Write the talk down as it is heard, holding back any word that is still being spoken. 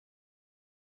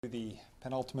The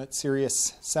penultimate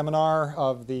serious seminar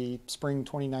of the spring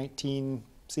 2019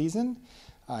 season.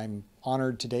 I'm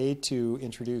honored today to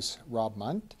introduce Rob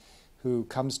Munt, who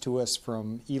comes to us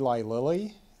from Eli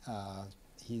Lilly.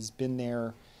 He's been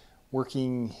there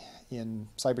working in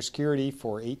cybersecurity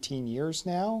for 18 years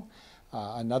now.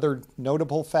 Another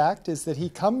notable fact is that he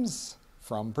comes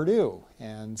from Purdue,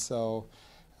 and so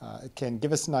it can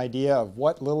give us an idea of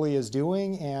what Lilly is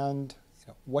doing and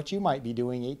what you might be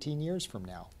doing 18 years from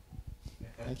now.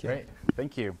 Thank you. Great,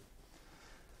 thank you.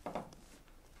 So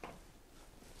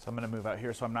I'm going to move out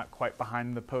here so I'm not quite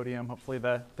behind the podium. Hopefully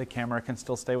the camera can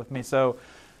still stay with me. So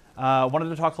wanted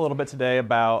to talk a little bit today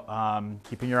about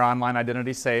keeping your online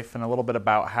identity safe and a little bit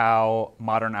about how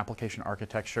modern application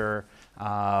architecture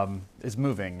is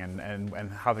moving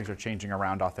and how things are changing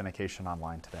around authentication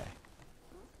online today.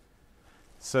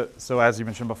 So as you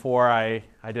mentioned before, I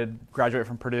did graduate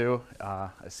from Purdue.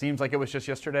 It seems like it was just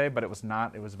yesterday, but it was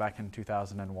not. It was back in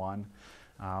 2001.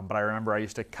 But I remember I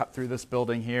used to cut through this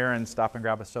building here and stop and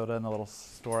grab a soda in the little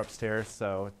store upstairs.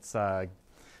 So it's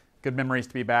good memories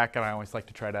to be back, and I always like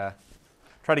to try to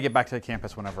get back to the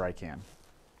campus whenever I can.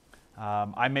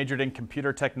 I majored in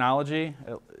computer technology.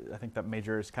 I think that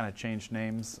major has kind of changed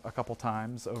names a couple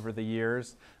times over the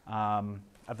years.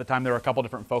 At the time, there were a couple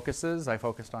different focuses. I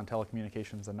focused on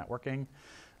telecommunications and networking.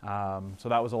 So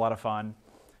that was a lot of fun.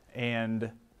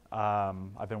 And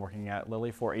I've been working at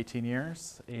Lilly for 18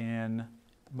 years. And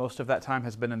most of that time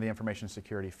has been in the information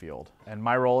security field. And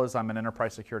my role is I'm an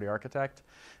enterprise security architect,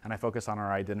 and I focus on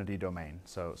our identity domain.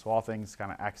 So all things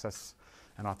kind of access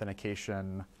and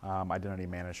authentication, identity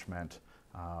management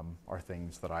are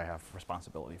things that I have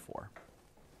responsibility for.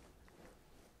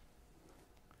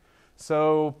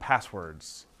 So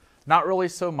passwords, not really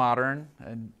so modern,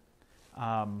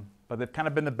 but they've kind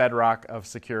of been the bedrock of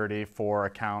security for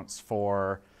accounts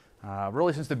for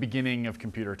really since the beginning of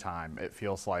computer time, it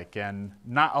feels like. And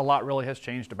not a lot really has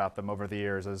changed about them over the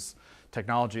years. As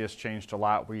technology has changed a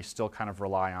lot, we still kind of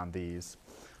rely on these.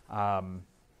 And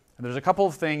there's a couple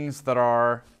of things that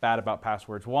are bad about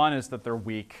passwords. One is that they're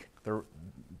weak.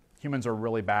 Humans are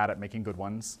really bad at making good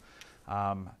ones.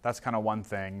 That's kind of one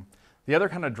thing. The other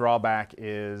kind of drawback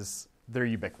is they're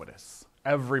ubiquitous.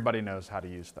 Everybody knows how to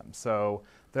use them. So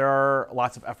there are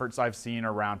lots of efforts I've seen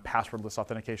around passwordless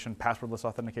authentication. Passwordless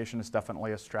authentication is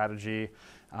definitely a strategy.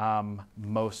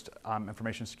 Most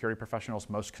information security professionals,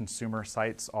 most consumer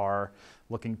sites are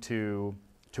looking to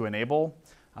enable.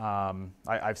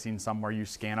 I've seen some where you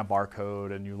scan a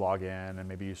barcode and you log in and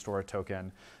maybe you store a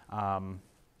token.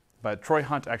 But Troy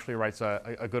Hunt actually writes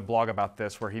a good blog about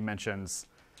this where he mentions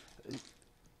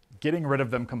getting rid of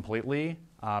them completely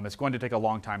is going to take a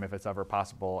long time if it's ever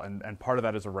possible, and part of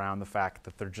that is around the fact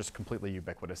that they're just completely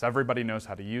ubiquitous. Everybody knows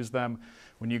how to use them.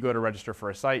 When you go to register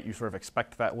for a site, you sort of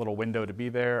expect that little window to be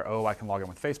there. Oh, I can log in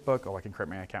with Facebook. Oh, I can create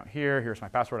my account here. Here's my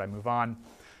password. I move on.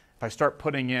 If I start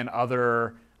putting in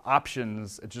other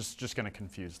options, it's just going to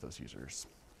confuse those users.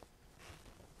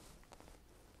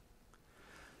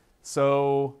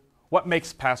 So what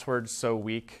makes passwords so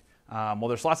weak? Well,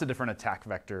 there's lots of different attack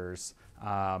vectors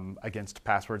against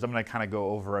passwords. I'm going to kind of go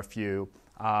over a few.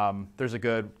 There's a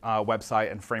good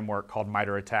website and framework called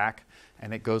MITRE ATT&CK,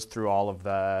 and it goes through all of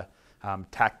the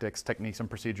tactics, techniques, and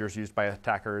procedures used by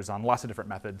attackers on lots of different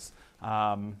methods.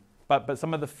 But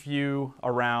some of the few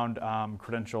around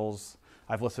credentials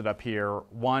I've listed up here.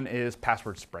 One is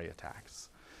password spray attacks.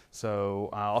 So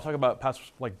I'll talk about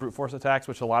like brute force attacks,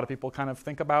 which a lot of people kind of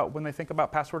think about when they think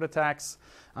about password attacks.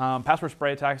 Password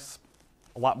spray attacks,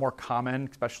 a lot more common,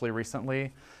 especially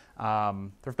recently. There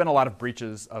have been a lot of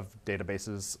breaches of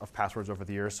databases of passwords over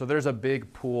the years, so there's a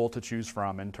big pool to choose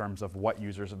from in terms of what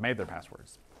users have made their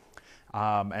passwords.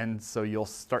 And so you'll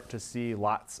start to see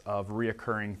lots of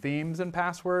reoccurring themes in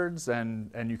passwords,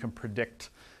 and you can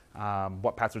predict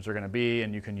what passwords are going to be,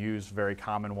 and you can use very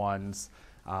common ones.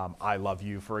 I love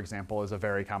you, for example, is a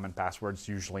very common password. It's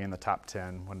usually in the top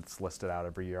 10 when it's listed out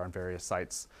every year on various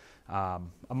sites,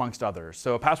 amongst others.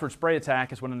 So a password spray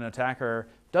attack is when an attacker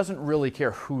doesn't really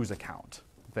care whose account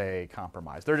they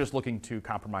compromise. They're just looking to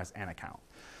compromise an account.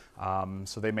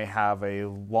 So they may have a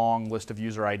long list of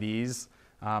user IDs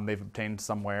they've obtained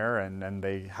somewhere, and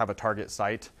they have a target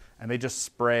site, and they just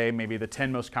spray maybe the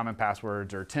 10 most common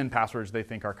passwords or 10 passwords they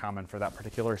think are common for that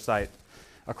particular site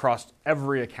across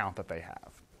every account that they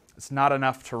have. It's not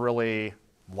enough to really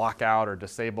lock out or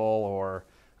disable or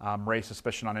raise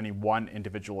suspicion on any one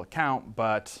individual account,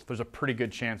 but there's a pretty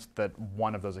good chance that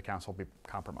one of those accounts will be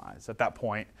compromised. At that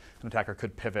point, an attacker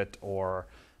could pivot or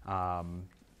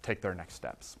take their next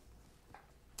steps.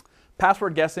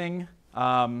 Password guessing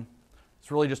It's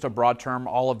really just a broad term.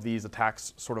 All of these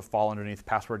attacks sort of fall underneath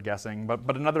password guessing.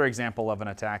 But another example of an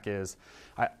attack is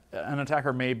an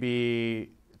attacker may be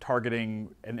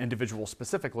targeting an individual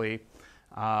specifically,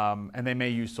 and they may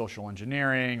use social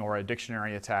engineering or a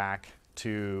dictionary attack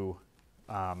to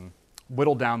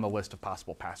whittle down the list of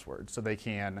possible passwords. So they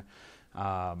can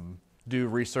do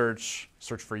research,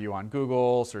 search for you on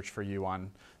Google, search for you on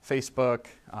Facebook,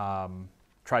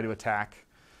 try to attack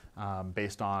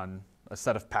based on a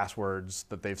set of passwords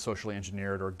that they've socially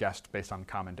engineered or guessed based on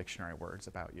common dictionary words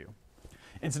about you.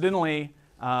 Incidentally,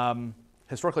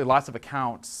 historically, lots of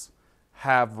accounts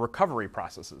have recovery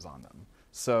processes on them.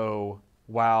 So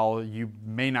while you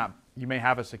may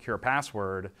have a secure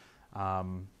password,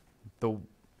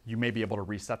 you may be able to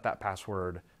reset that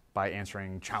password by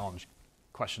answering challenge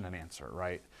question and answer,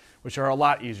 right? Which are a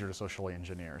lot easier to socially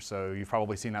engineer. So you've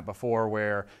probably seen that before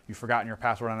where you've forgotten your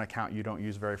password on an account you don't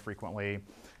use very frequently.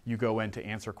 You go in to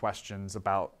answer questions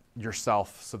about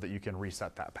yourself so that you can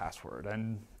reset that password.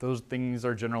 And those things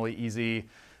are generally easy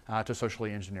to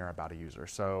socially engineer about a user.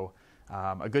 So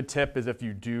a good tip is if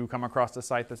you do come across a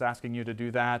site that's asking you to do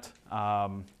that,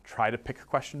 try to pick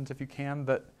questions if you can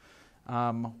that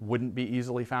wouldn't be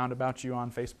easily found about you on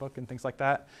Facebook and things like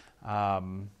that.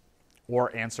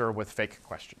 Or answer with fake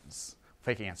questions,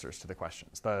 fake answers to the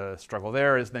questions. The struggle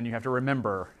there is then you have to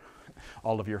remember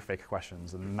all of your fake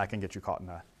questions, and that can get you caught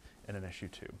in an issue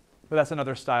too. But that's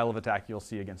another style of attack you'll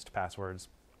see against passwords.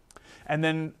 And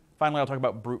then finally, I'll talk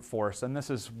about brute force, and this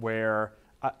is where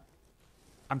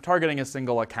I'm targeting a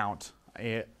single account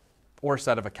or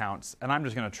set of accounts, and I'm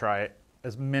just going to try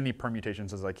as many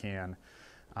permutations as I can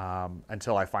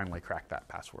until I finally crack that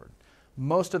password.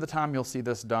 Most of the time you'll see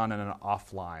this done in an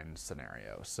offline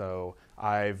scenario. So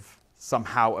I've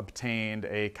somehow obtained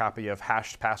a copy of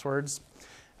hashed passwords,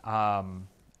 and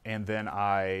then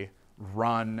I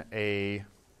run a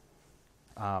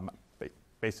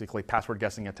basically password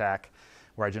guessing attack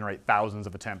where I generate thousands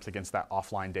of attempts against that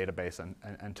offline database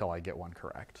until I get one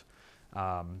correct.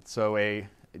 So a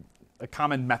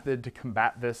common method to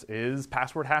combat this is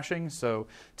password hashing. So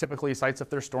typically sites, if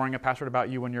they're storing a password about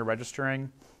you when you're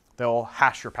registering, they'll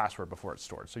hash your password before it's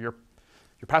stored. So your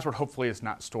password hopefully is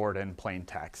not stored in plain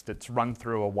text. It's run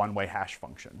through a one-way hash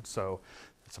function. So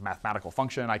it's a mathematical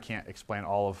function. I can't explain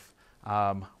all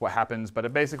of what happens, but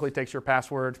it basically takes your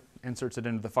password, inserts it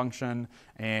into the function,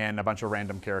 and a bunch of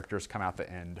random characters come out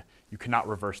the end. You cannot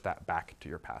reverse that back to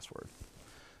your password.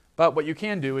 But what you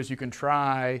can do is you can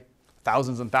try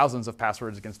thousands and thousands of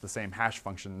passwords against the same hash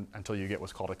function until you get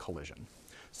what's called a collision.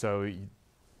 So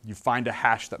you find a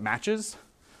hash that matches,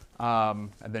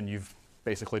 and then you've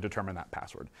basically determined that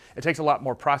password. It takes a lot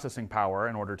more processing power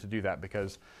in order to do that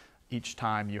because each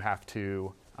time you have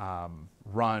to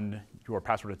run your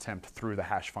password attempt through the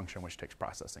hash function, which takes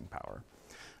processing power.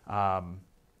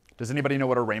 Does anybody know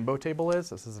what a rainbow table is?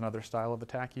 This is another style of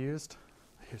attack used.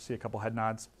 You see a couple head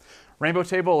nods. Rainbow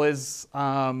table is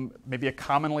maybe a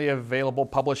commonly available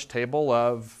published table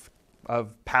of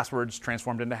passwords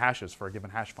transformed into hashes for a given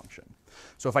hash function.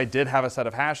 So if I did have a set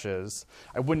of hashes,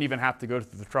 I wouldn't even have to go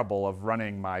through the trouble of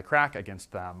running my crack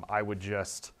against them. I would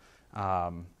just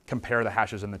compare the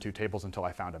hashes in the two tables until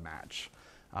I found a match.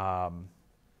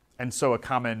 And so a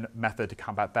common method to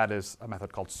combat that is a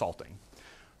method called salting.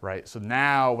 Right? So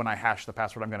now when I hash the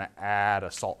password, I'm going to add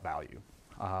a salt value,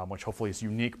 which hopefully is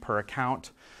unique per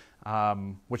account,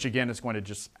 which again is going to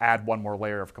just add one more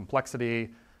layer of complexity.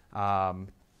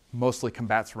 Mostly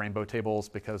combats rainbow tables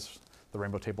because the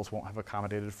rainbow tables won't have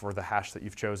accommodated for the hash that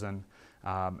you've chosen,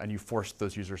 and you force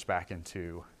those users back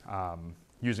into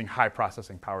using high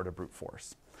processing power to brute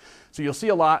force. So you'll see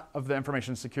a lot of the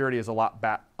information security is a lot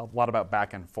about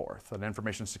back and forth. An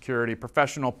information security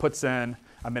professional puts in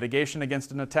a mitigation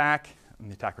against an attack, and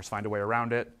the attackers find a way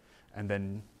around it, and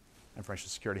then information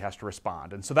security has to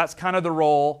respond. And so that's kind of the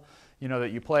role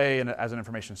that you play as an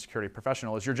information security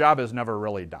professional. Is your job is never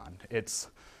really done.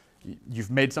 You've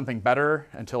made something better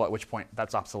until at which point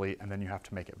that's obsolete, and then you have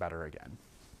to make it better again.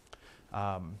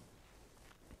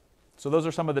 So those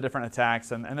are some of the different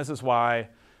attacks, and this is why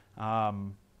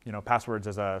passwords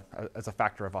as a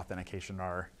factor of authentication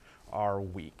are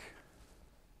weak.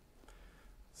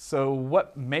 So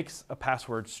what makes a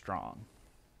password strong?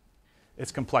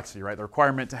 It's complexity, right? The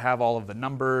requirement to have all of the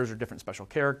numbers or different special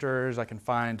characters. I can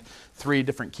find 3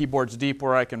 different keyboards deep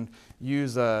where I can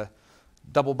use a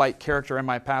double byte character in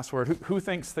my password. Who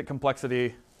thinks that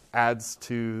complexity adds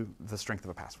to the strength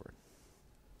of a password?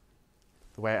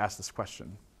 The way I asked this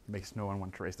question makes no one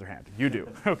want to raise their hand. You do.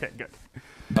 Okay,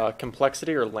 good.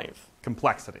 Complexity or length?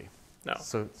 Complexity. No.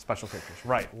 So special characters.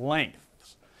 Right, length.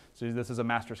 So this is a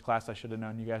master's class. I should have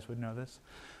known you guys would know this.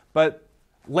 But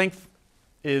length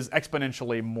is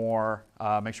exponentially more,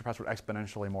 makes your password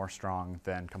exponentially more strong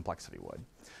than complexity would.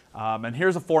 And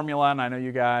here's a formula, and I know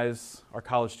you guys are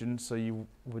college students, so you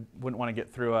wouldn't want to get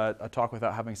through a talk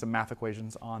without having some math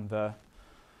equations on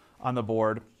the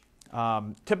board.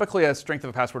 Typically, a strength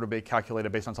of a password would be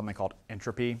calculated based on something called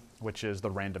entropy, which is the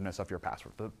randomness of your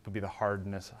password. That would be the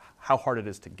hardness, how hard it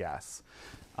is to guess.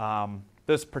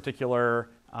 This particular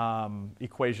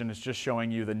equation is just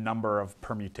showing you the number of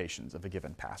permutations of a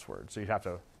given password. So you'd have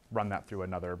to run that through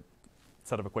another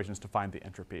set of equations to find the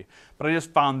entropy. But I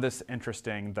just found this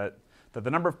interesting, that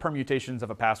the number of permutations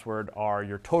of a password are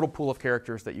your total pool of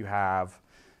characters that you have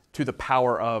to the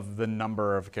power of the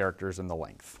number of characters in the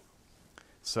length.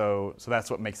 So that's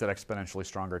what makes it exponentially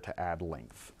stronger to add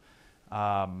length.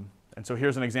 And so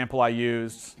here's an example I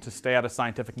used. To stay out of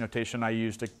scientific notation, I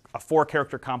used a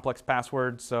 4-character complex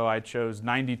password. So I chose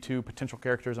 92 potential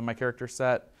characters in my character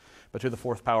set, but to the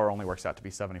 4th power only works out to be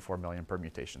 74 million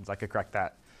permutations. I could crack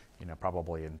that,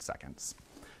 probably in seconds.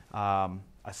 A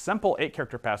simple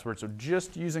 8-character password, so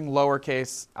just using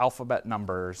lowercase alphabet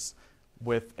numbers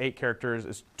with 8 characters,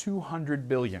 is 200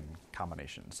 billion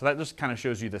combinations. So that just kind of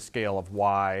shows you the scale of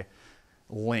why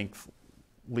length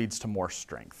leads to more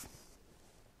strength.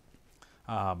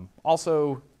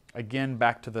 Also, again,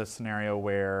 back to the scenario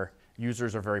where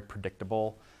users are very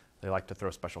predictable. They like to throw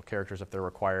special characters if they're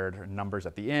required, or numbers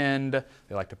at the end.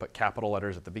 They like to put capital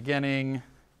letters at the beginning.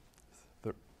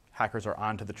 The hackers are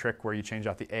onto the trick where you change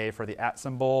out the A for the @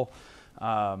 symbol.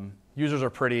 Users are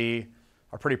pretty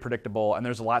predictable, and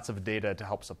there's lots of data to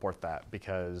help support that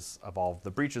because of all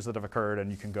the breaches that have occurred, and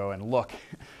you can go and look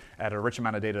at a rich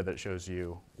amount of data that shows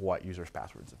you what users'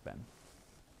 passwords have been.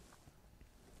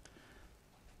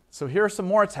 So here are some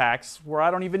more attacks where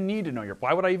I don't even need to know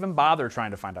why would I even bother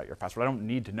trying to find out your password? I don't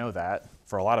need to know that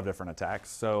for a lot of different attacks.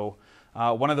 So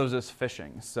one of those is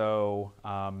phishing. So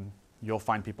you'll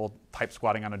find people type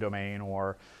squatting on a domain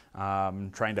or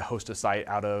trying to host a site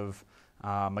out of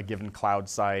a given cloud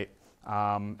site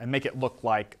and make it look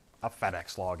like a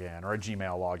FedEx login or a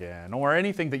Gmail login or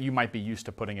anything that you might be used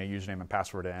to putting a username and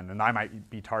password in and I might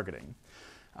be targeting.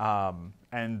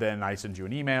 And then I send you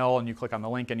an email and you click on the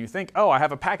link and you think, oh, I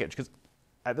have a package. Because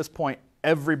at this point,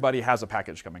 everybody has a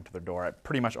package coming to their door at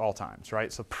pretty much all times,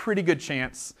 right? So pretty good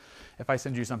chance if I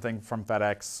send you something from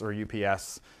FedEx or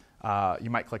UPS, you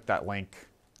might click that link.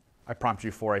 I prompt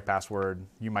you for a password.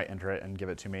 You might enter it and give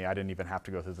it to me. I didn't even have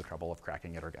to go through the trouble of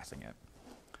cracking it or guessing it.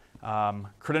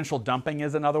 Credential dumping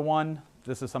is another one.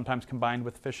 This is sometimes combined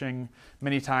with phishing.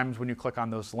 Many times when you click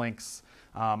on those links,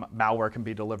 malware can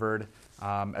be delivered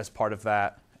as part of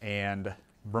that, and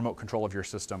remote control of your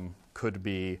system could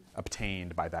be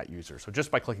obtained by that user. So just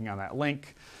by clicking on that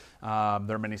link, there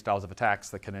are many styles of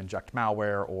attacks that can inject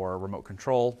malware or remote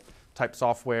control type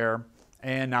software,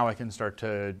 and now I can start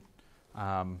to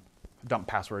dump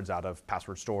passwords out of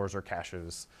password stores or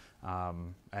caches,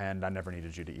 and I never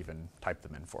needed you to even type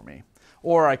them in for me.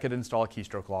 Or I could install a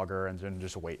keystroke logger and then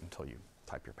just wait until you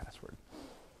type your password.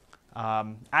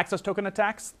 Access token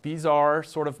attacks, these are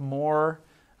sort of more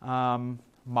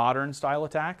modern style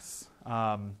attacks.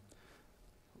 One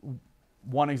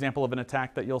example of an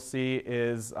attack that you'll see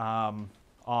is on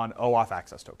OAuth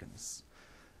access tokens.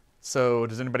 So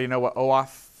does anybody know what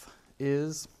OAuth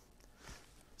is?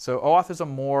 So OAuth is a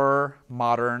more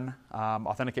modern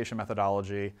authentication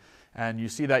methodology, and you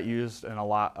see that used in a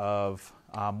lot of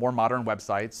more modern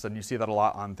websites, and you see that a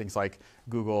lot on things like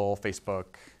Google, Facebook,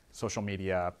 social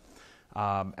media.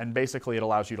 And basically it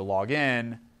allows you to log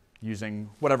in using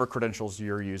whatever credentials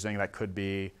you're using. That could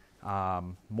be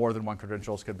more than one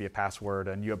credentials, could be a password,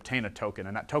 and you obtain a token,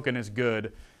 and that token is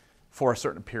good for a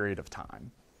certain period of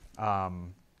time.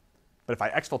 But if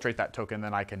I exfiltrate that token,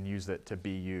 then I can use it to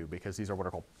be you, because these are what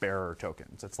are called bearer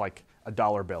tokens. It's like a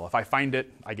dollar bill. If I find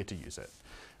it, I get to use it.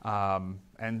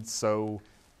 And so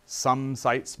some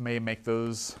sites may make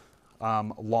those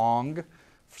long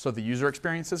so the user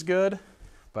experience is good,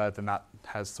 but then that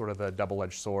has sort of the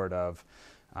double-edged sword of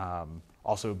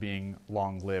also being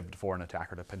long-lived for an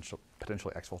attacker to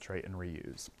potentially exfiltrate and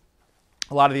reuse.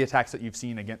 A lot of the attacks that you've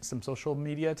seen against some social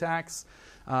media attacks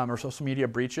or social media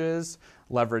breaches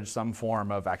leverage some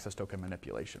form of access token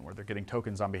manipulation, where they're getting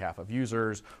tokens on behalf of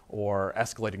users or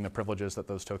escalating the privileges that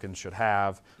those tokens should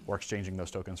have or exchanging those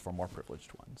tokens for more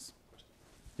privileged ones.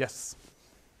 Yes?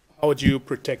 How would you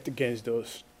protect against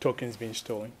those tokens being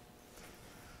stolen?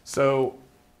 So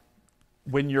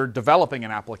when you're developing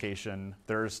an application,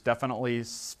 there's definitely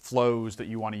flows that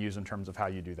you want to use in terms of how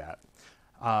you do that.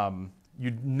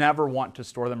 You'd never want to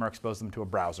store them or expose them to a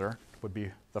browser, would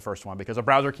be the first one, because a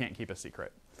browser can't keep a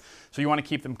secret. So you want to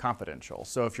keep them confidential.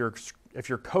 So if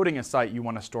you're coding a site, you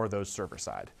want to store those server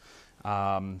side.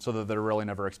 so that they're really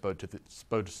never exposed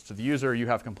to the user. You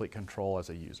have complete control as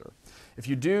a user. If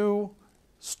you do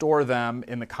store them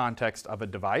in the context of a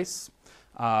device,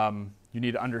 you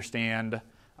need to understand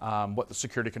what the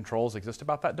security controls exist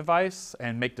about that device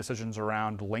and make decisions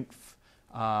around length,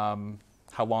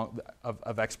 how long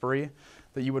of expiry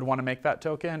that you would want to make that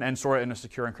token, and store it in a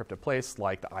secure encrypted place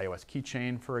like the iOS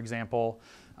keychain, for example.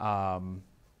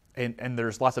 And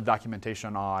there's lots of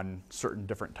documentation on certain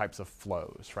different types of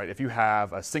flows, right? If you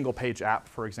have a single page app,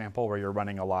 for example, where you're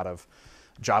running a lot of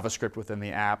JavaScript within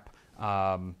the app,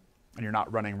 and you're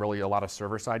not running really a lot of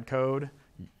server-side code,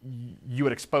 you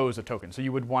would expose a token. So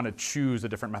you would want to choose a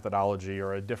different methodology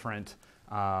or a different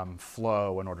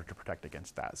flow in order to protect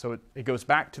against that. So it goes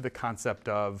back to the concept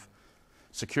of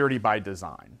security by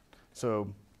design.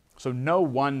 So no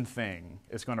one thing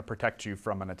is going to protect you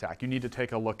from an attack. You need to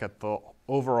take a look at the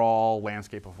overall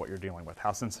landscape of what you're dealing with.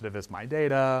 How sensitive is my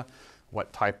data?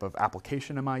 What type of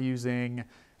application am I using?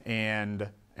 And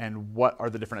what are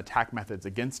the different attack methods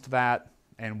against that?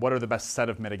 And what are the best set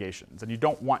of mitigations? And you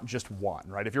don't want just one,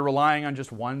 right? If you're relying on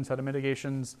just one set of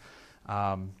mitigations,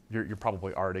 you're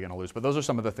probably already going to lose. But those are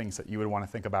some of the things that you would want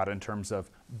to think about in terms of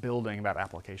building that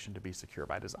application to be secure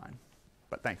by design.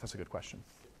 But thanks, that's a good question.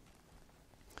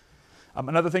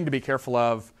 Another thing to be careful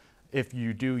of, if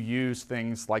you do use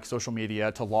things like social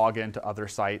media to log into other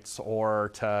sites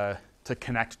or to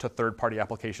connect to third-party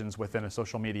applications within a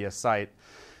social media site,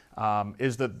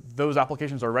 is that those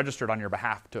applications are registered on your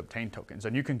behalf to obtain tokens.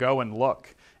 And you can go and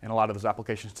look in a lot of those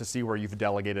applications to see where you've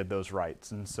delegated those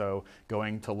rights. And so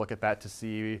going to look at that to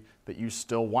see that you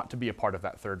still want to be a part of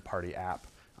that third-party app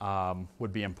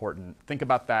would be important. Think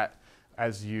about that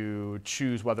as you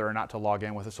choose whether or not to log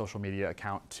in with a social media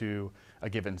account to a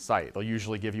given site. They'll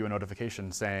usually give you a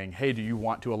notification saying, hey, do you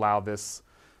want to allow this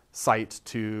site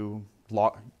to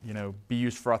be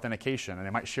used for authentication? And they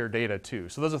might share data too.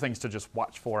 So those are things to just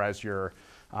watch for as you're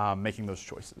making those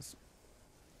choices.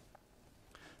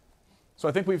 So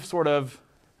I think we've sort of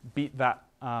beat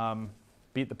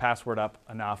the password up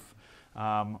enough.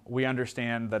 We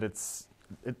understand that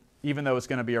even though it's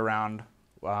going to be around,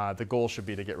 the goal should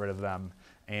be to get rid of them.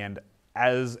 And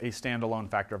as a standalone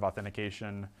factor of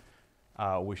authentication,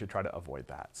 we should try to avoid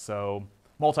that. So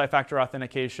multi-factor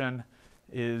authentication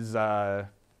is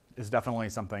definitely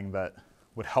something that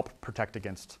would help protect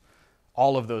against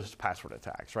all of those password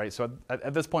attacks, right? So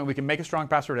at this point, we can make a strong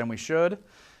password, and we should,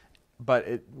 but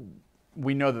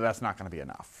we know that that's not going to be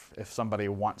enough. If somebody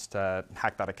wants to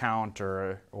hack that account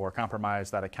or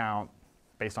compromise that account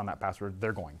based on that password,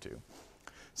 they're going to.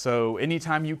 So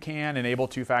anytime you can enable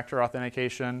two-factor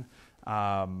authentication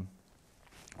or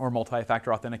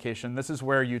multi-factor authentication, this is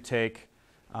where you take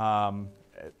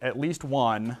at least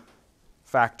one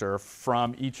factor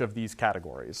from each of these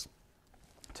categories,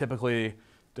 typically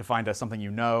defined as something you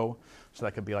know, so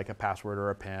that could be like a password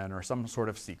or a PIN or some sort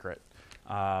of secret.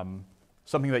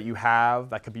 Something that you have,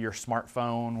 that could be your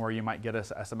smartphone, where you might get an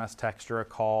SMS text or a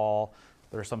call.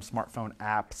 There are some smartphone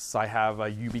apps. I have a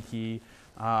YubiKey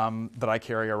that I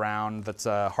carry around that's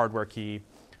a hardware key.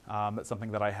 That's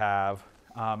something that I have,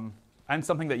 and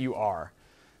something that you are.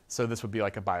 So this would be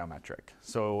like a biometric.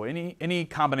 So any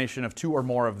combination of two or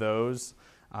more of those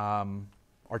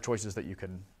are choices that you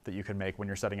can make when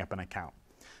you're setting up an account.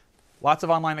 Lots of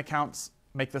online accounts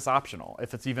make this optional.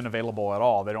 If it's even available at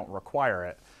all, they don't require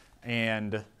it.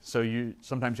 And so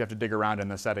sometimes you have to dig around in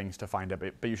the settings to find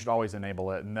it, but you should always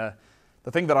enable it. And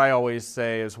the thing that I always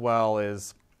say as well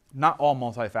is not all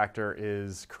multi-factor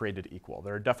is created equal.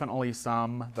 There are definitely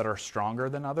some that are stronger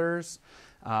than others.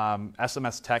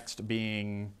 SMS text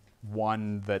being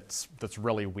one that's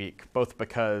really weak, both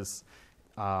because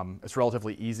it's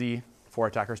relatively easy for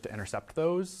attackers to intercept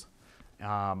those.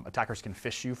 Attackers can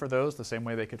phish you for those the same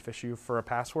way they could phish you for a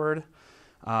password.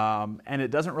 And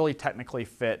it doesn't really technically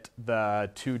fit the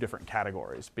two different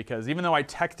categories, because even though I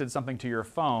texted something to your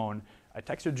phone, I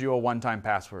texted you a one-time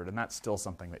password, and that's still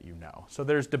something that you know. So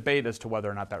there's debate as to whether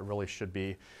or not that really should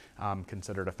be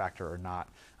considered a factor or not.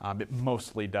 It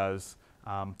mostly does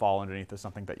fall underneath as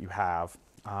something that you have.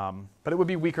 But it would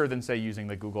be weaker than, say, using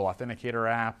the Google Authenticator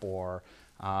app or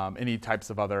any types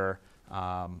of other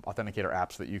authenticator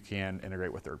apps that you can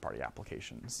integrate with third-party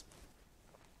applications.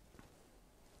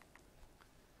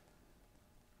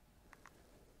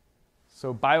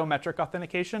 So biometric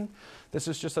authentication, this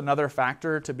is just another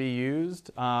factor to be used.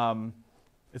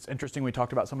 It's interesting, we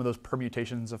talked about some of those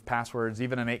permutations of passwords.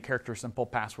 Even an 8-character simple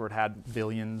password had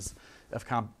billions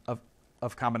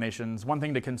of combinations. One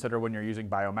thing to consider when you're using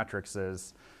biometrics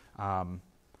is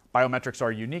biometrics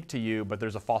are unique to you, but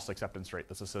there's a false acceptance rate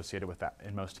that's associated with that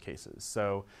in most cases.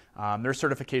 So there's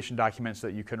certification documents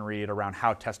that you can read around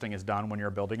how testing is done when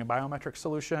you're building a biometric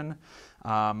solution.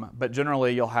 But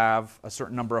generally, you'll have a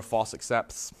certain number of false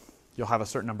accepts. You'll have a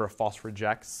certain number of false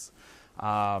rejects.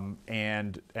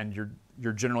 And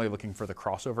you're generally looking for the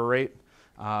crossover rate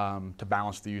to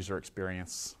balance the user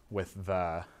experience with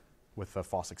the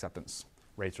false acceptance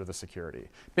rates or the security.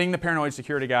 Being the paranoid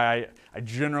security guy, I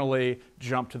generally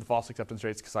jump to the false acceptance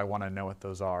rates because I want to know what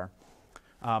those are.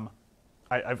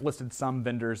 I've listed some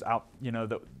vendors out,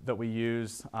 that we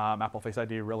use. Apple Face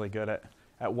ID really good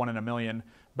at 1 in a million.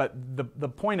 But the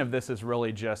point of this is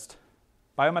really just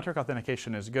biometric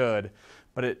authentication is good,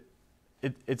 but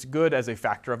it's good as a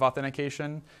factor of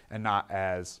authentication and not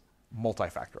as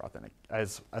multi-factor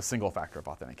as a single factor of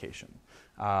authentication.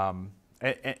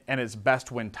 And it's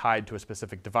best when tied to a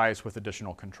specific device with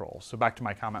additional controls. So back to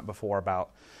my comment before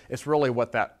about it's really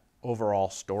what that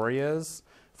overall story is.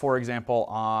 For example,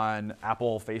 on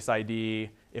Apple Face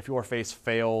ID, if your face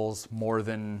fails more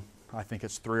than, I think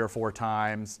it's 3 or 4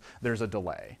 times, there's a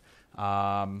delay.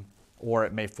 Or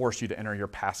it may force you to enter your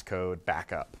passcode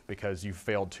back up because you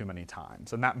failed too many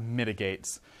times. And that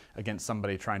mitigates against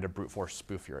somebody trying to brute force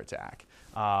spoof your attack.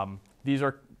 These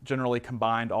are generally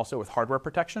combined also with hardware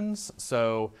protections.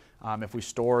 So if we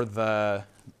store the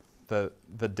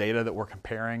data that we're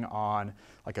comparing on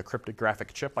like a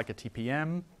cryptographic chip, like a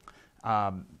TPM,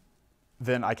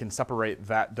 then I can separate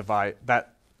that device,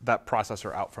 that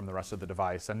processor out from the rest of the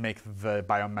device and make the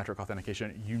biometric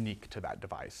authentication unique to that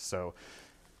device. So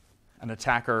an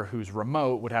attacker who's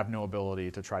remote would have no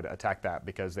ability to try to attack that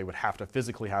because they would have to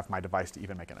physically have my device to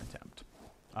even make an attempt.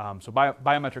 So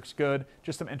biometrics good,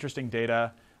 just some interesting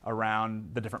data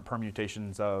around the different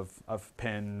permutations of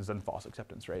PINs and false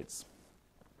acceptance rates.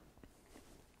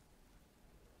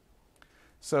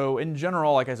 So in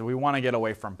general, like I said, we want to get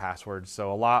away from passwords.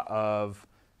 So a lot of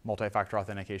multi-factor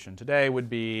authentication today would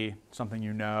be something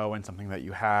you know and something that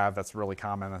you have. That's really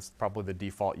common. That's probably the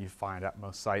default you find at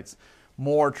most sites.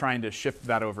 More trying to shift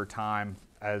that over time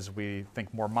as we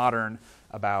think more modern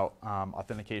about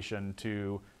authentication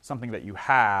to something that you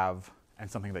have and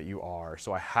something that you are.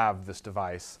 So I have this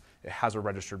device, it has a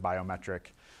registered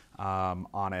biometric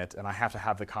on it, and I have to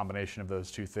have the combination of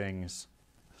those two things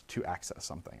to access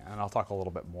something. And I'll talk a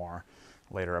little bit more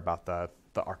later about the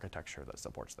architecture that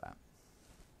supports that.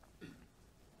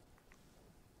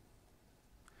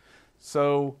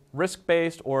 So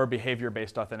risk-based or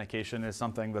behavior-based authentication is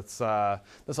something that's a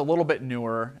little bit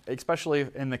newer, especially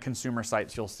in the consumer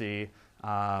sites. You'll see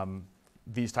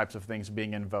these types of things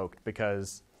being invoked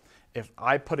because if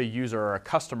I put a user or a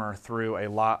customer through a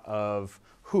lot of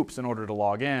hoops in order to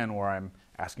log in, where I'm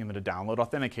asking them to download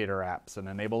authenticator apps and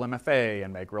enable MFA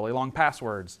and make really long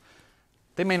passwords,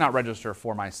 they may not register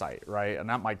for my site, right? And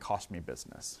that might cost me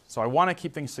business. So I want to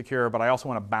keep things secure, but I also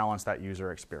want to balance that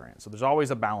user experience. So there's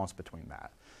always a balance between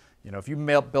that. If you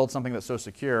build something that's so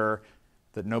secure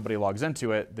that nobody logs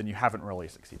into it, then you haven't really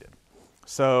succeeded.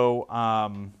 So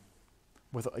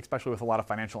especially with a lot of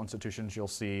financial institutions, you'll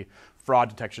see fraud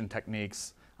detection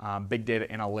techniques, big data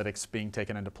analytics being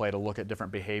taken into play to look at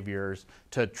different behaviors,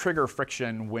 to trigger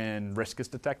friction when risk is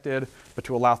detected, but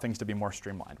to allow things to be more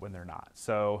streamlined when they're not.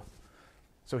 So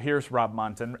here's Rob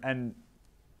Munt, and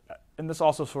this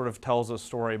also sort of tells a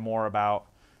story more about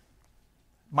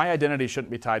my identity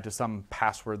shouldn't be tied to some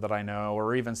password that I know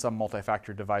or even some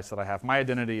multi-factor device that I have. My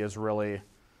identity is really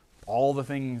all the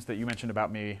things that you mentioned about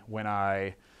me when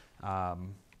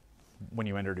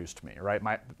you introduced me, right?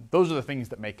 Those are the things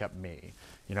that make up me.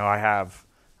 I have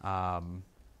all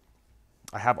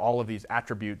of these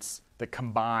attributes that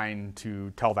combine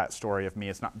to tell that story of me.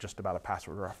 It's not just about a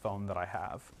password or a phone that I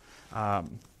have.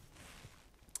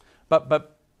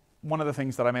 But one of the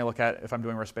things that I may look at if I'm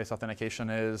doing risk-based authentication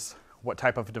is what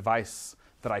type of device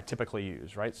that I typically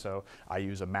use, right? So I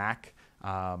use a Mac.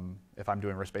 If I'm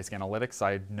doing risk-based analytics,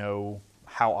 I know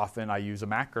how often I use a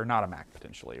Mac or not a Mac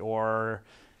potentially, or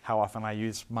how often I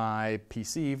use my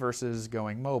PC versus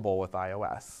going mobile with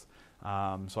iOS.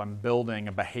 So I'm building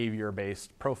a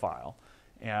behavior-based profile.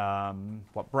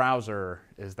 What browser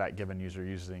is that given user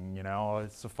using?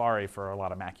 It's Safari for a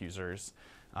lot of Mac users.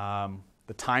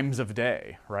 The times of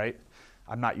day, right?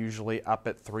 I'm not usually up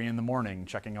at 3 in the morning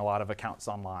checking a lot of accounts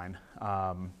online.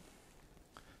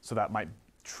 So that might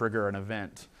trigger an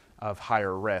event of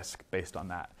higher risk based on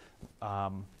that.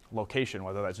 Location,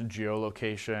 whether that's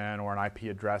geolocation or an IP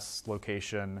address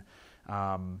location.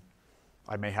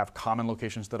 I may have common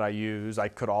locations that I use. I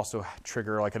could also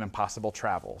trigger like an impossible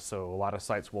travel. So a lot of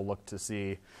sites will look to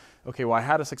see, okay, well, I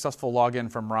had a successful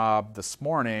login from Rob this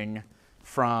morning,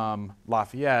 from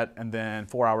Lafayette, and then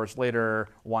 4 hours later,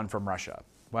 one from Russia.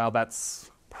 Well,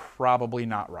 that's probably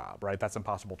not Rob, right? That's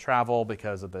impossible travel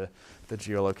because of the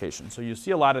geolocation. So you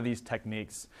see a lot of these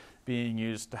techniques being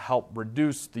used to help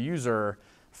reduce the user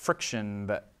friction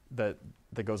that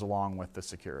goes along with the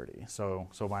security. So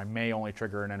I may only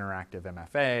trigger an interactive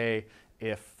MFA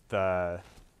if the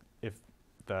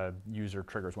user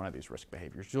triggers one of these risk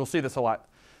behaviors. You'll see this a lot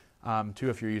too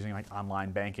if you're using like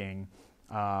online banking.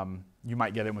 You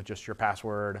might get in with just your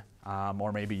password,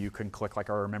 or maybe you can click like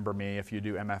a remember me if you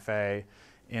do MFA.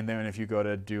 And then if you go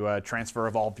to do a transfer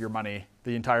of all of your money,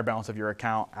 the entire balance of your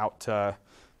account out to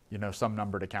some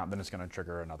numbered account, then it's going to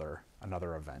trigger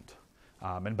another event.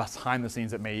 And behind the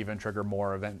scenes, it may even trigger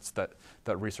more events that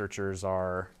researchers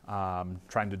are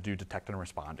trying to detect and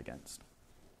respond against.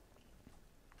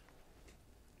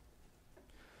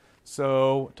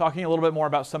 So talking a little bit more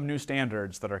about some new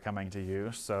standards that are coming to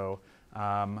use. So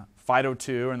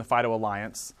FIDO2 and the FIDO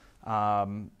Alliance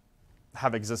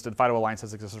have existed. FIDO Alliance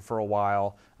has existed for a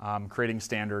while, creating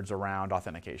standards around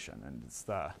authentication. And it's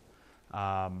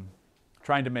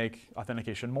trying to make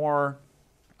authentication more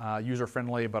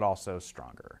user-friendly, but also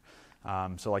stronger.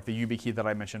 So like the YubiKey that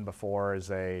I mentioned before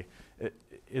is a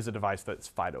device that's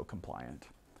FIDO compliant.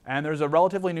 And there's a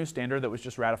relatively new standard that was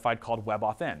just ratified called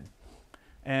WebAuthn.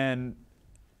 And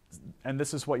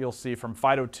this is what you'll see from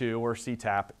FIDO2 or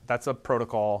CTAP. That's a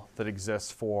protocol that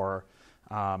exists for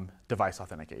device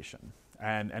authentication.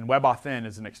 And WebAuthn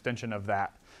is an extension of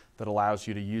that allows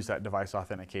you to use that device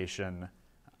authentication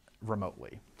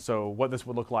remotely. So what this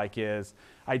would look like is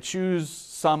I choose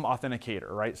some authenticator,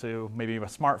 right? So maybe a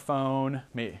smartphone,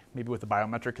 maybe with a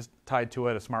biometric tied to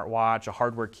it, a smartwatch, a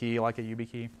hardware key like a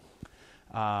YubiKey,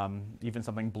 even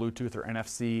something Bluetooth or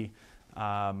NFC.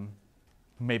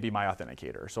 Maybe my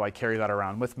authenticator. So I carry that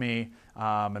around with me,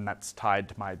 and that's tied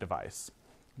to my device.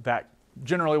 That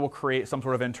generally will create some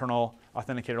sort of internal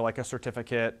authenticator like a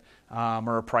certificate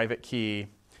or a private key,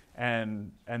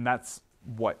 and that's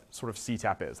what sort of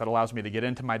CTAP is. That allows me to get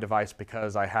into my device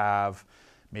because I have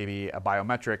maybe a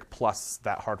biometric plus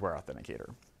that hardware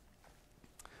authenticator.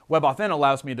 WebAuthn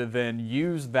allows me to then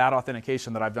use that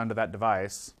authentication that I've done to that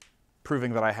device,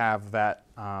 proving that I have that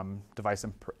device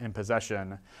in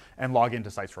possession, and log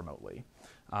into sites remotely.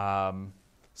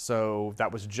 So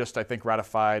that was just, I think,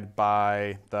 ratified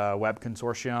by the Web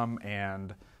Consortium,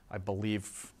 and I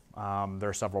believe there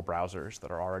are several browsers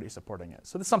that are already supporting it.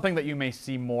 So this is something that you may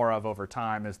see more of over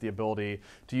time, is the ability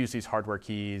to use these hardware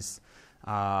keys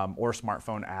or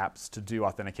smartphone apps to do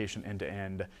authentication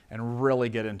end-to-end and really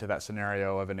get into that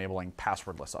scenario of enabling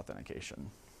passwordless authentication.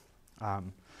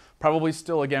 Probably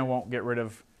still, again, won't get rid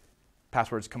of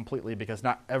passwords completely because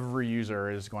not every user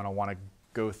is going to want to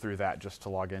go through that just to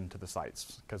log into the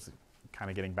sites, because kind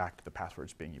of getting back to the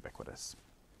passwords being ubiquitous.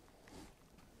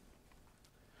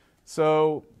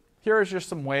 So here are just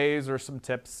some ways or some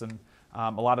tips, and a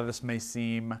lot of this may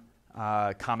seem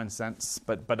common sense,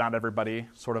 but not everybody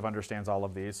sort of understands all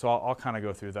of these. So I'll kind of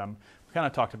go through them. We kind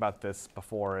of talked about this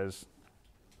before, is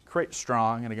create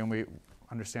strong, and again, we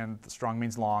understand that strong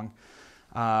means long,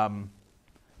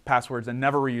 passwords and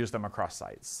never reuse them across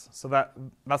sites. So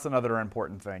that's another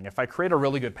important thing. If I create a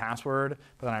really good password,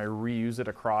 but then I reuse it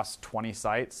across 20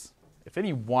 sites, if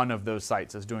any one of those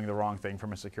sites is doing the wrong thing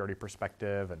from a security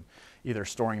perspective and either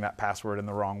storing that password in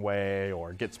the wrong way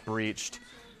or gets breached,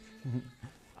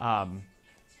 it's all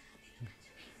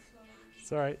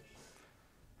right.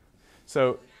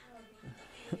 So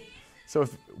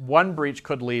if one breach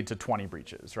could lead to 20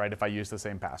 breaches, right, if I use the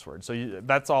same password. So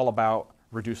that's all about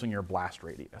reducing your blast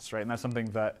radius, right? And that's something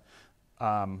that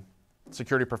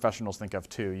security professionals think of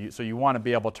too. So you want to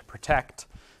be able to protect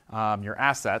your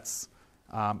assets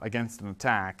against an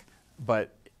attack,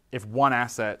 but if one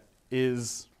asset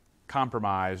is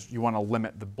compromised, you want to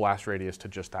limit the blast radius to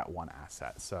just that one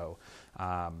asset. So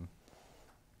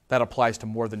that applies to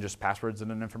more than just passwords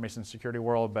in an information security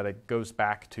world, but it goes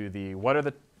back to what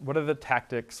are the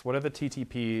tactics, what are the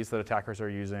TTPs that attackers are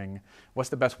using, what's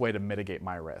the best way to mitigate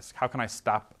my risk? How can I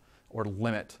stop or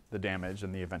limit the damage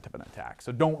in the event of an attack?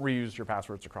 So don't reuse your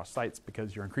passwords across sites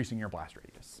because you're increasing your blast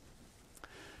radius.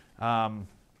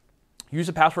 Use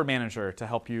a password manager to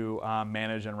help you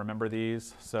manage and remember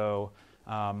these. So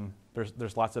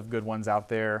there's lots of good ones out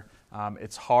there.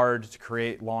 It's hard to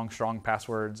create long, strong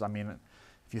passwords. I mean,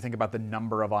 if you think about the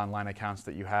number of online accounts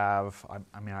that you have,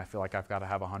 I feel like I've got to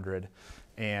have 100.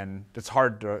 And it's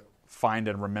hard to find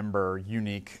and remember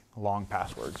unique, long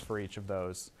passwords for each of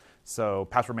those. So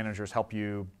password managers help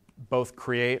you both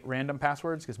create random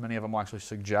passwords, because many of them will actually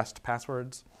suggest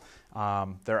passwords.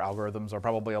 Their algorithms are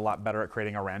probably a lot better at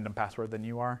creating a random password than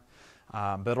you are.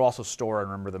 but it'll also store and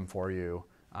remember them for you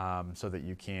so that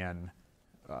you can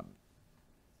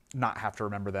not have to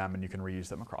remember them and you can reuse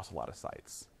them across a lot of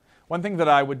sites. One thing that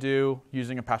I would do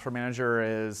using a password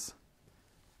manager is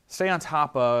stay on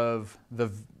top of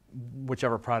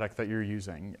whichever product that you're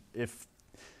using. If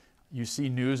you see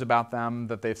news about them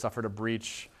that they've suffered a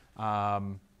breach,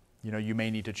 you may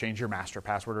need to change your master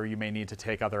password, or you may need to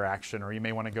take other action, or you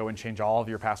may want to go and change all of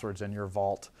your passwords in your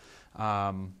vault.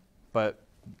 But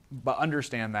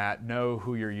understand that, know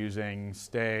who you're using,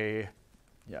 stay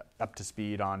up to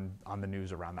speed on the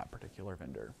news around that particular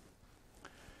vendor.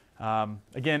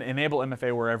 Again, enable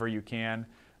MFA wherever you can.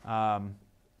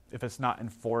 If it's not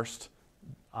enforced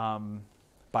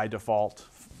by default,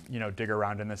 dig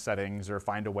around in the settings or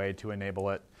find a way to enable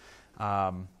it.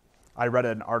 I read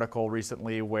an article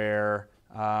recently where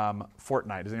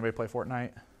Fortnite, does anybody play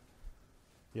Fortnite?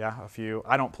 Yeah, a few.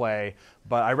 I don't play,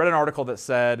 but I read an article that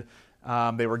said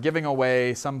they were giving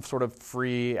away some sort of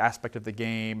free aspect of the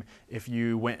game if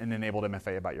you went and enabled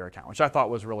MFA about your account, which I thought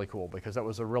was really cool because that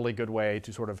was a really good way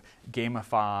to sort of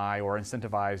gamify or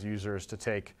incentivize users to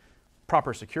take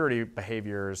proper security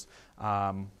behaviors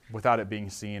without it being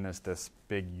seen as this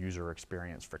big user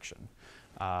experience friction.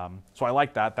 So I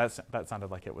like that. That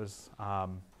sounded like it was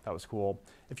that was cool.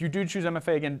 If you do choose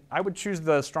MFA, again, I would choose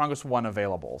the strongest one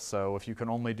available. So if you can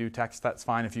only do text, that's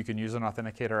fine. If you can use an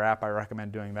authenticator app, I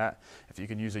recommend doing that. If you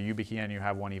can use a YubiKey and you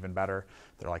have one, even better.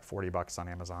 They're like $40 on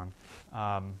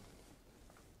Amazon.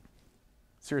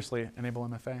 Seriously, enable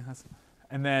MFA.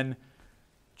 And then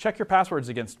check your passwords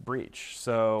against breach.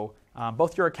 So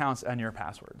both your accounts and your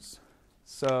passwords.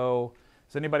 So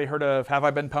has anybody heard of Have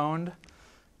I Been Pwned?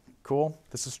 Cool.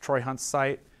 This is Troy Hunt's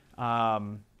site.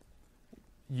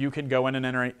 You can go in and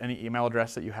enter any email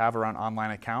address that you have around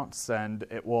online accounts, and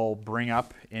it will bring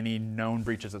up any known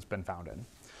breaches it's been found in.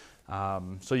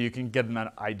 So you can get an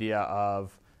idea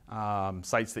of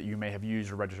sites that you may have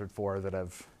used or registered for that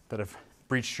have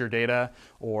breached your data,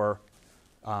 or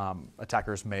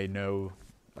attackers may know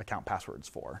account passwords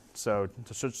for. So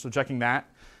checking that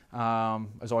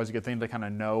is always a good thing to kind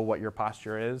of know what your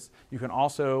posture is. You can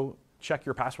also check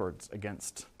your passwords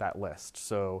against that list.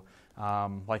 So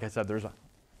like I said, there's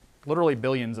literally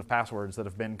billions of passwords that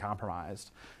have been compromised.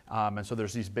 And so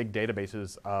there's these big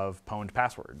databases of pwned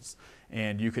passwords.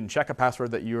 And you can check a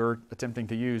password that you're attempting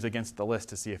to use against the list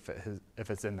to see if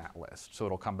it's in that list. So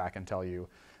it'll come back and tell you,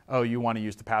 oh, you want to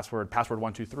use the password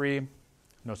 123.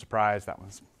 No surprise, that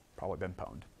one's probably been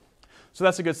pwned. So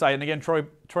that's a good site. And again, Troy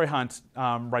Hunt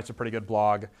writes a pretty good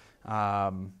blog.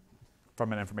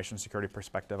 From an information security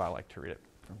perspective, I like to read it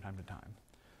from time to time.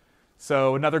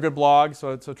 So another good blog,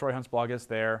 so Troy Hunt's blog is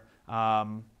there,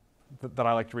 that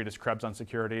I like to read is Krebs on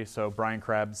Security. So Brian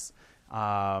Krebs,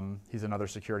 he's another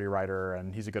security writer,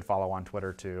 and he's a good follow on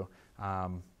Twitter too.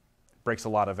 Breaks a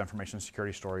lot of information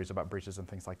security stories about breaches and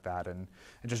things like that, and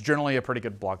just generally a pretty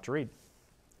good blog to read.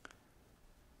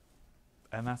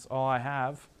 And that's all I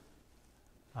have.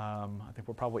 I think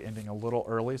we're probably ending a little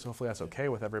early, so hopefully that's okay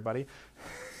with everybody.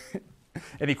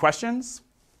 Any questions?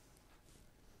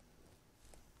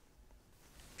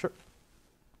 Sure.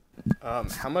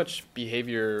 How much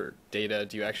behavior data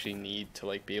do you actually need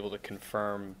to be able to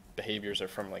confirm behaviors are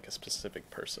from a specific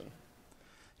person?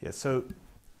 Yeah, so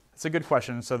it's a good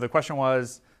question. So the question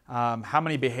was, how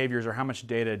many behaviors or how much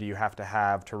data do you have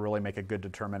to really make a good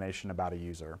determination about a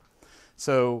user?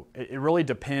 So it really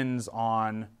depends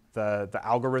on the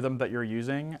algorithm that you're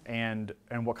using and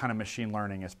what kind of machine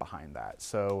learning is behind that.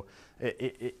 So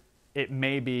it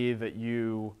may be that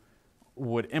you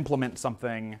would implement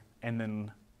something and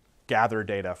then gather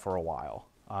data for a while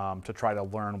to try to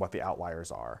learn what the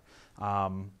outliers are.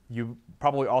 You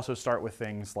probably also start with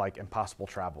things like impossible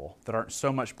travel that aren't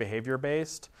so much behavior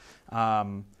based,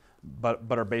 but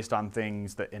are based on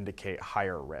things that indicate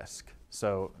higher risk.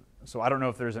 So I don't know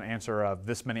if there's an answer of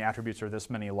this many attributes or this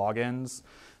many logins,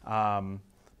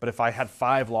 but if I had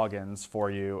 5 logins for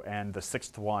you and the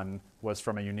 6th one was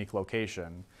from a unique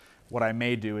location, what I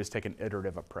may do is take an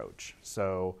iterative approach.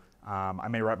 So I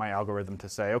may write my algorithm to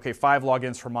say, okay, 5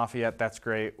 logins from Lafayette, that's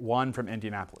great. 1 from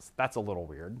Indianapolis, that's a little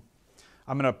weird.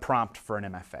 I'm going to prompt for an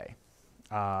MFA,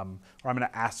 or I'm going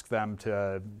to ask them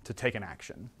to take an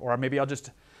action, or maybe I'll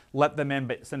just let them in,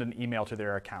 but send an email to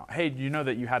their account. Hey, do you know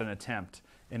that you had an attempt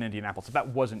in Indianapolis? If that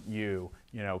wasn't you,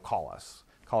 call us,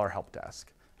 call our help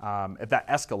desk. If that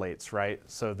escalates, right?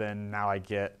 So then now I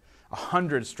get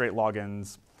 100 straight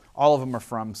logins. All of them are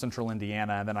from central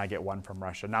Indiana, and then I get 1 from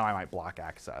Russia. Now I might block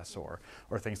access or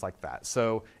things like that.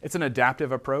 So it's an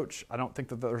adaptive approach. I don't think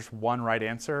that there's one right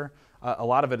answer. A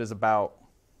lot of it is about,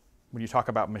 when you talk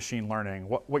about machine learning,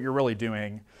 what you're really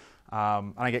doing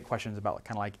And I get questions about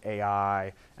kind of like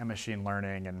AI and machine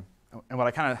learning, and what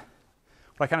I kind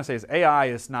of say is AI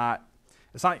is not,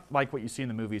 it's not like what you see in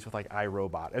the movies with like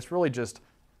iRobot. It's really just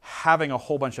having a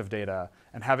whole bunch of data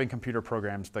and having computer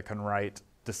programs that can write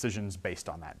decisions based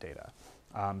on that data.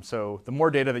 So the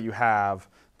more data that you have,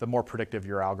 the more predictive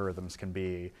your algorithms can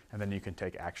be, and then you can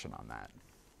take action on that.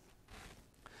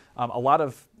 A lot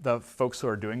of the folks who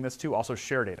are doing this too also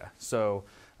share data. So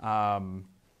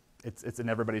it's in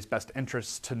everybody's best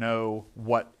interest to know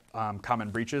what common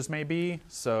breaches may be.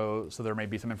 So there may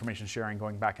be some information sharing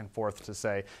going back and forth to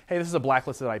say, hey, this is a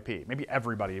blacklisted IP. Maybe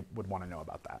everybody would want to know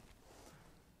about that.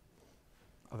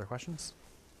 Other questions?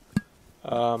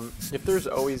 If there's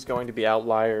always going to be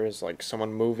outliers, like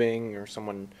someone moving or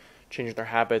someone changing their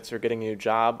habits or getting a new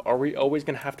job, are we always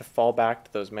going to have to fall back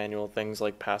to those manual things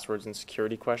like passwords and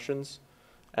security questions?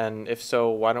 And if so,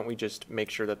 why don't we just make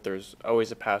sure that there's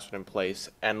always a password in place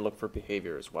and look for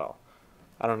behavior as well?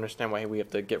 I don't understand why we have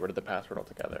to get rid of the password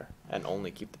altogether and only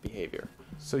keep the behavior.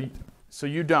 So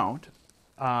you don't.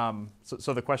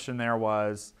 So the question there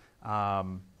was,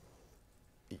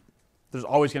 there's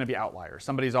always going to be outliers.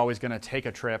 Somebody's always going to take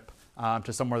a trip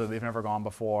to somewhere that they've never gone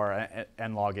before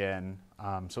and log in.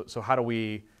 So how do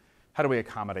we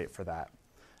accommodate for that?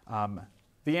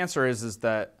 The answer is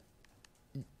that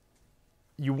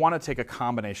you want to take a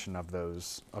combination of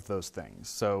those things.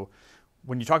 So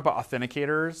when you talk about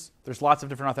authenticators, there's lots of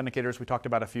different authenticators. We talked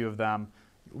about a few of them.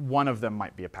 One of them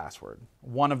might be a password.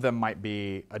 One of them might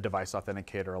be a device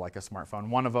authenticator like a smartphone.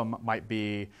 One of them might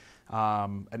be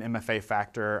an MFA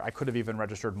factor. I could have even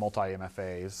registered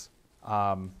multi-MFAs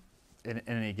in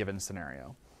any given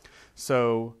scenario.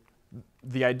 So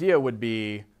the idea would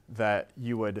be that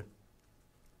you would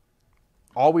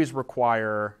always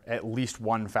require at least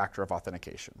one factor of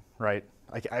authentication, right?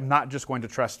 I'm not just going to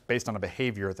trust based on a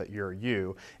behavior that you're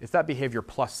you. It's that behavior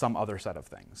plus some other set of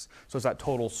things. So it's that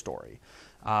total story.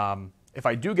 If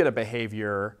I do get a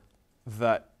behavior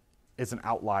that is an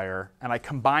outlier and I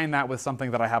combine that with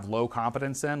something that I have low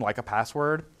confidence in, like a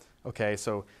password, okay,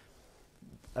 so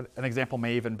an example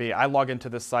may even be I log into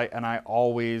this site and I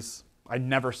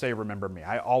never say remember me.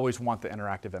 I always want the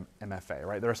interactive MFA,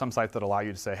 right? There are some sites that allow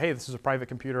you to say, hey, this is a private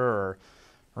computer, or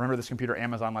remember this computer,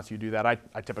 Amazon lets you do that. I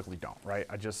typically don't, right?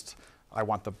 I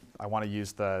want to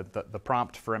use the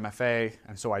prompt for MFA,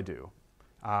 and so I do.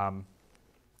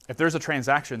 If there's a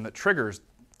transaction that triggers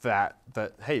that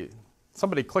hey,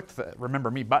 somebody clicked the remember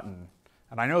me button,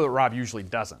 and I know that Rob usually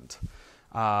doesn't,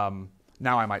 now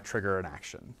I might trigger an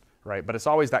action, right? But it's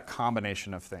always that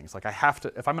combination of things. Like I have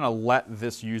to, if I'm going to let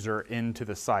this user into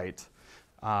the site,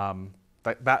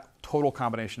 that total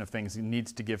combination of things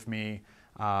needs to give me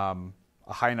a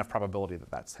high enough probability that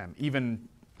that's him, even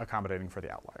accommodating for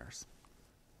the outliers.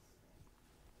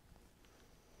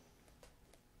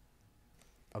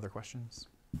 Other questions?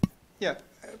 Yeah.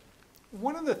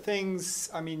 One of the things,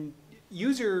 I mean,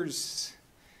 users,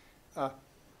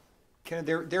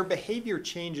 their behavior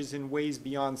changes in ways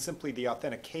beyond simply the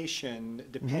authentication,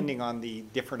 depending on the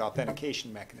different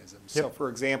authentication mechanisms. Yep. So, for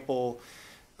example,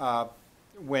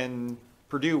 when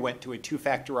Purdue went to a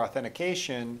two-factor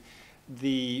authentication,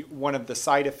 one of the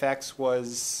side effects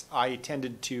was I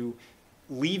tended to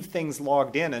leave things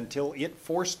logged in until it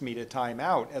forced me to time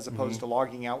out, as opposed to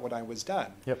logging out when I was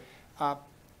done. Yep.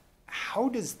 How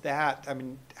does that, I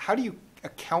mean, how do you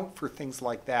account for things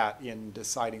like that in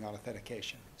deciding on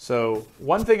authentication? So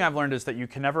one thing I've learned is that you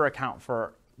can never account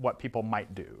for what people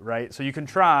might do, right? So you can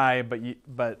try,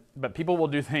 but people will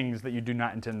do things that you do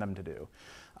not intend them to do.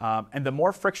 And the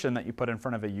more friction that you put in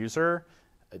front of a user,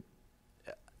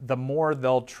 the more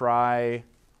they'll try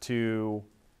to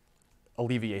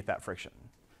alleviate that friction.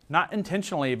 Not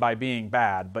intentionally by being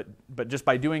bad, but just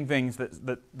by doing things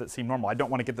that seem normal. I don't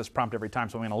want to get this prompt every time,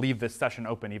 so I'm going to leave this session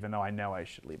open even though I know I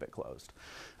should leave it closed.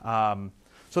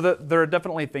 So there are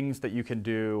definitely things that you can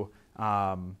do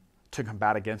to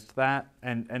combat against that.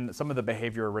 And some of the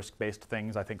behavior risk-based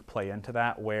things I think play into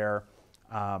that, where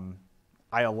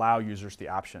I allow users the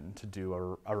option to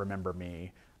do a remember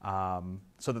me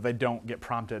so that they don't get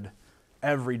prompted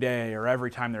every day or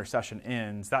every time their session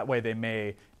ends. That way they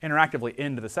may interactively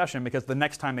end the session, because the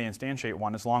next time they instantiate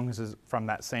one, as long as it's from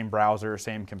that same browser,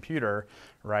 same computer,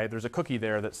 right, there's a cookie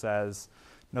there that says,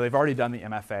 no, they've already done the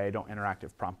MFA, don't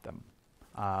interactive prompt them.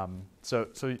 So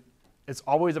it's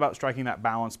always about striking that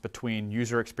balance between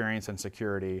user experience and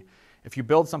security. If you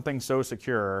build something so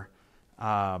secure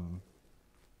that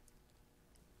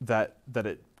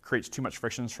it creates too much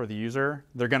frictions for the user,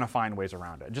 they're going to find ways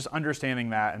around it. Just understanding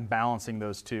that and balancing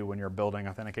those two when you're building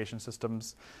authentication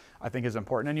systems, I think is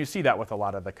important. And you see that with a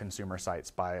lot of the consumer sites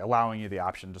by allowing you the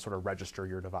option to sort of register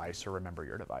your device or remember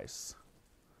your device.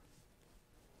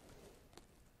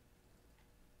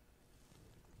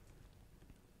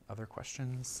 Other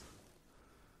questions?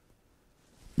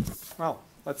 Well,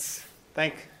 let's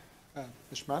thank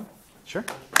Mr. Munn. Sure.